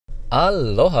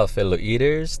Aloha fellow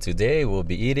eaters, today we'll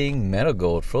be eating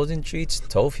Meadow frozen treats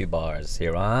toffee bars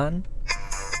here on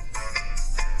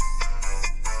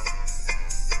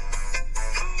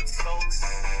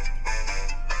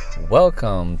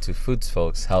Welcome to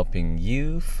FoodzFolkz, helping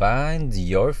you find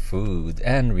your food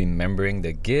and remembering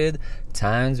the good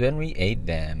times when we ate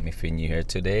them. If you're new here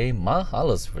today,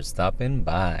 mahalos for stopping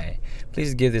by.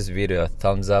 Please give this video a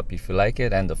thumbs up if you like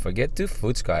it, and don't forget to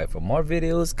subscribe for more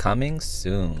videos coming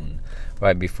soon.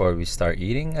 Right before we start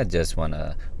eating, I just want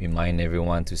to remind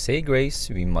everyone to say grace.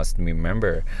 We must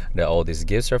remember that all these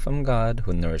gifts are from God,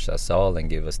 who nourished us all and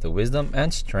gave us the wisdom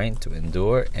and strength to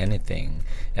endure anything.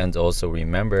 And also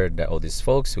remember that all these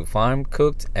folks who farmed,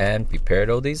 cooked, and prepared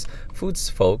all these foods,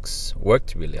 folks,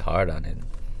 worked really hard on it.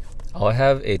 I'll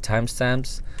have a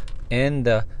timestamps in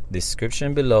the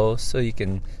description below so you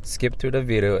can skip through the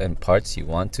video and parts you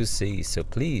want to see. So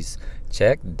please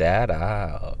check that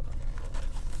out.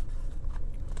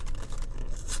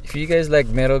 If you guys like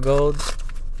Meadow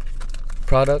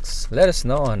products, let us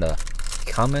know in the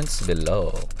comments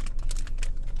below.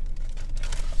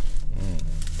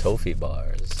 Toffee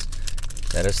bars.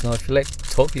 Let us know if you like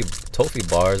toffee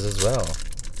bars as well.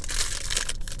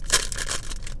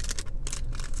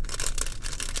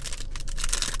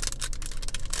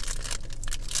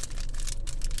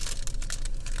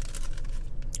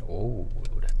 Oh,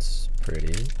 that's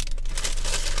pretty.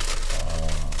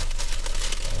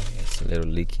 It's a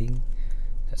little leaky.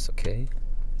 That's okay.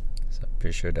 So I'm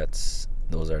pretty sure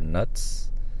those are nuts.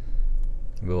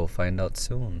 We will find out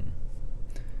soon.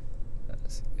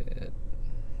 That's good.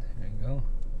 There you go.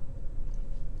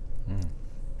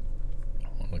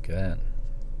 Oh, look at that.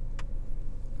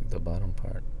 Look at the bottom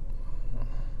part.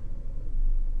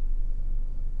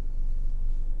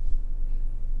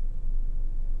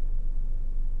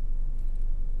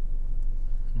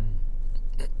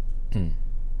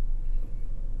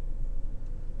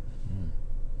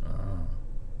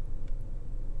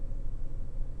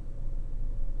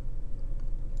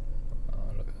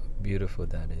 Beautiful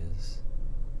that is.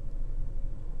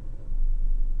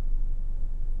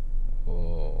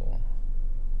 Whoa.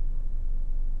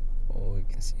 Oh, you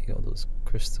can see all those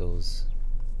crystals.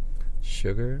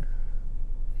 Sugar.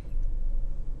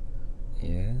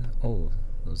 Yeah. Oh,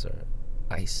 those are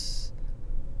ice.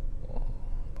 Oh,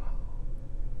 wow.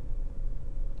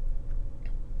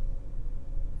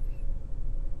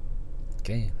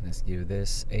 Okay, let's give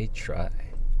this a try.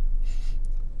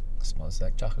 Smells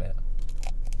like chocolate.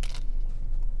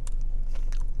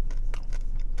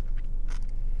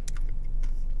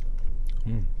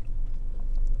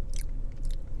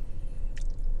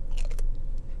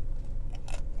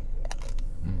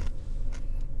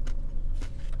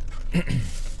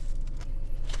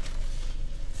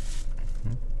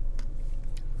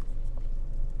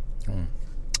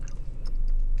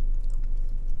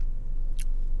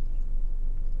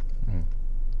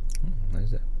 What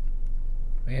is that?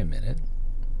 Wait a minute.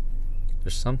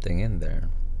 There's something in there.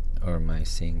 Or am I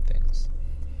seeing things?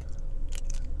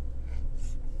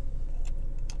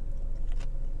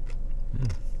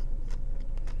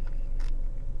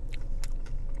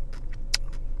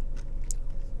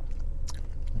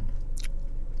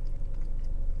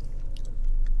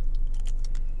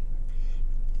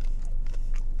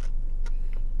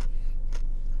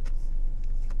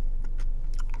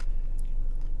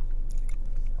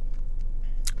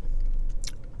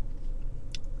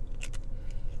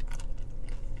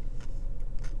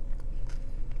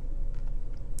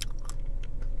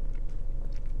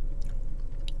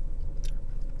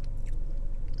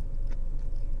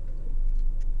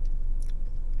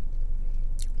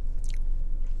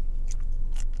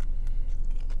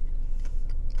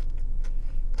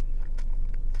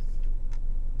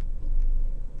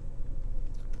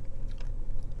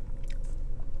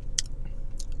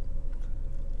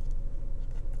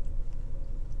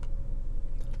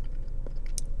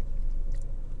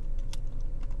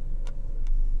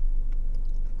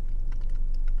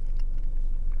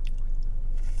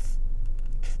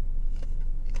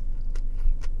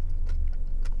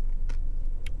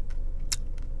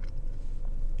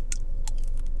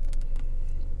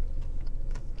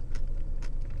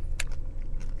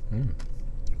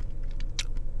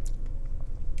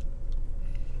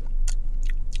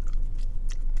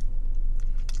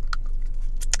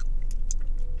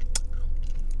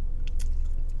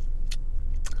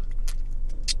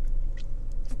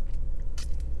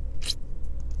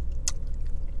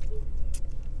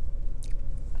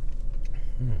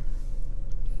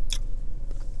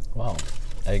 Wow,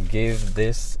 I gave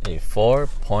this a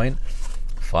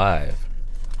 4.5.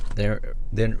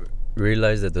 Didn't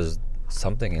realize that there's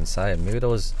something inside. Maybe that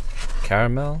was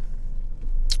caramel.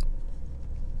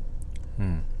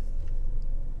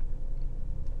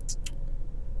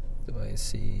 I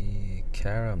see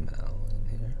caramel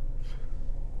in here.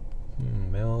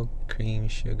 Milk, cream,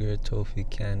 sugar, toffee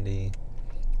candy.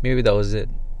 Maybe that was it.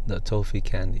 The toffee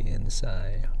candy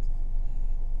inside.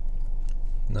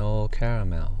 No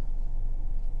caramel.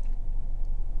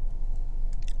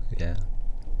 Yeah.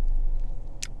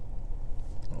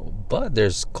 Oh, but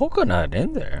there's coconut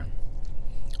in there.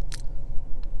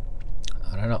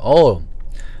 I don't know. Oh,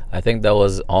 I think that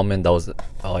was almond. That was.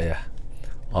 Oh yeah,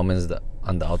 almonds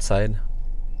on the outside.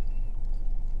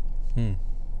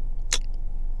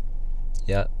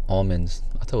 Yeah, almonds.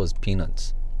 I thought it was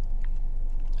peanuts.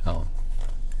 Oh.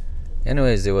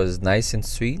 Anyways, it was nice and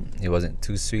sweet. It wasn't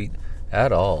too sweet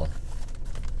at all.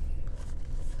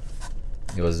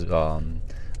 It was a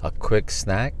quick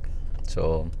snack,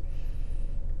 so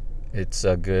it's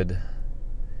a good,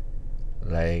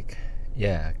 like,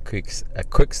 yeah, a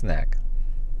quick snack.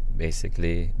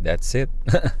 Basically, that's it.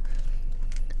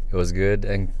 It was good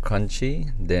and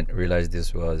crunchy. Didn't realize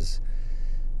this was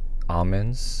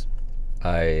almonds.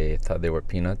 I thought they were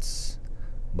peanuts,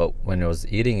 but when I was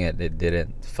eating it, it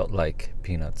didn't felt like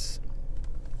peanuts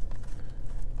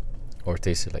or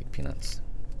tasted like peanuts.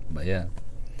 But yeah,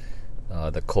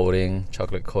 the coating,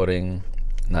 chocolate coating,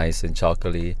 nice and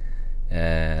chocolatey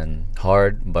and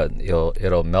hard, but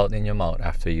it'll melt in your mouth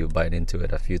after you bite into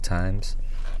it a few times.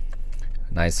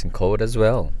 Nice and cold as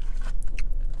well.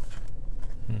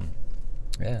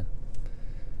 Yeah,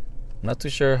 I'm not too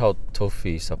sure how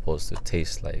toffee is supposed to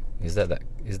taste like. Is that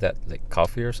like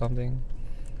coffee or something?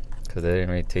 Because it didn't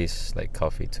really taste like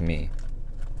coffee to me.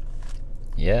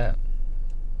 Yeah,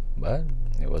 but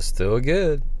it was still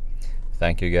good.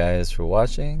 Thank you guys for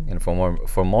watching, and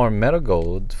for more Meadow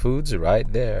Gold foods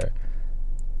right there,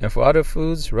 and for other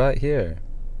foods right here.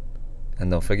 And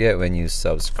don't forget, when you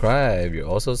subscribe, you're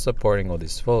also supporting all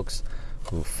these folks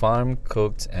who farm,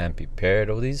 cooked, and prepared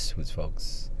all these foods,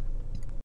 folks.